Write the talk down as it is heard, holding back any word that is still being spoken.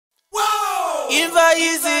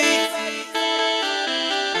ycee.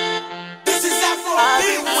 This is Afro. I've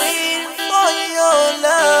been waiting for your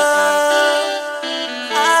love.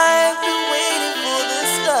 I've been waiting for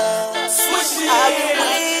this love. Switch it. I've been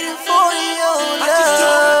waiting for your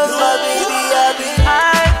love, my baby.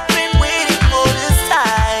 I've been waiting for this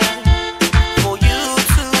time, for you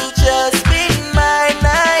to just be mine.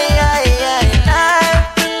 I've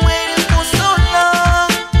been waiting for so long,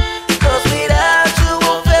 'cause without you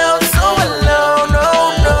I felt so alone.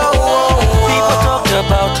 No. People talked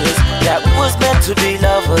about us, that we was meant to be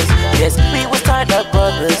lovers. Yes, we was tied like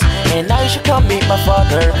brothers, and now you should come meet my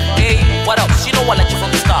father. Hey, what else? You know I let you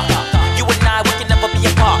from the start. You and I, we can never be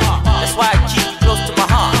apart. That's why I keep you close to my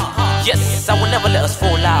heart. Yes, I will never let us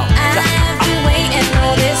fall out. I've been waiting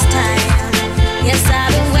all this time. Yes,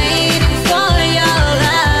 I've been waiting for your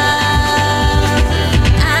love.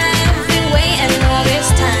 I've been waiting all this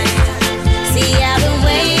time. See, I've been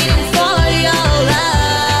waiting for your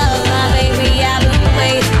love, my baby. I've been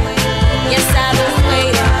waiting. Yes, I've been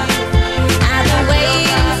waiting. I've been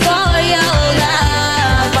waiting for your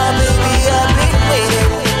love, My baby, I've been waiting.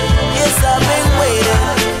 Yes, I've been waiting.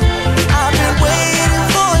 I've been waiting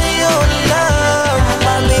for your love.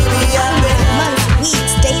 My baby, I've been. Months,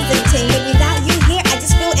 weeks, days and ting, but without you here, I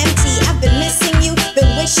just feel empty. I've been missing you, been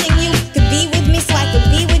wishing you could be with me so I could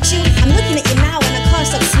be with you. I'm looking at you now and I can't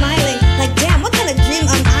stop smiling. Like damn, what kind of dream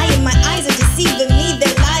am I in? My eyes are deceiving me,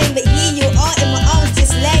 they're lying, but here you are in my arms,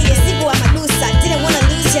 just laying. Sigo, I'm a loser, didn't wanna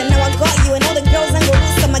lose you, now I got you, and all the girls I'm gonna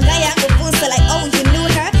lose. So my guy, I'm gonna boost, like oh, you knew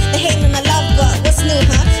her. They hating on my love, but what's new,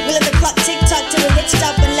 huh? We let the clock tick tock till we hitched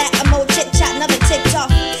up and let them all chit chat, another tick tock.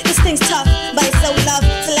 This thing's tough.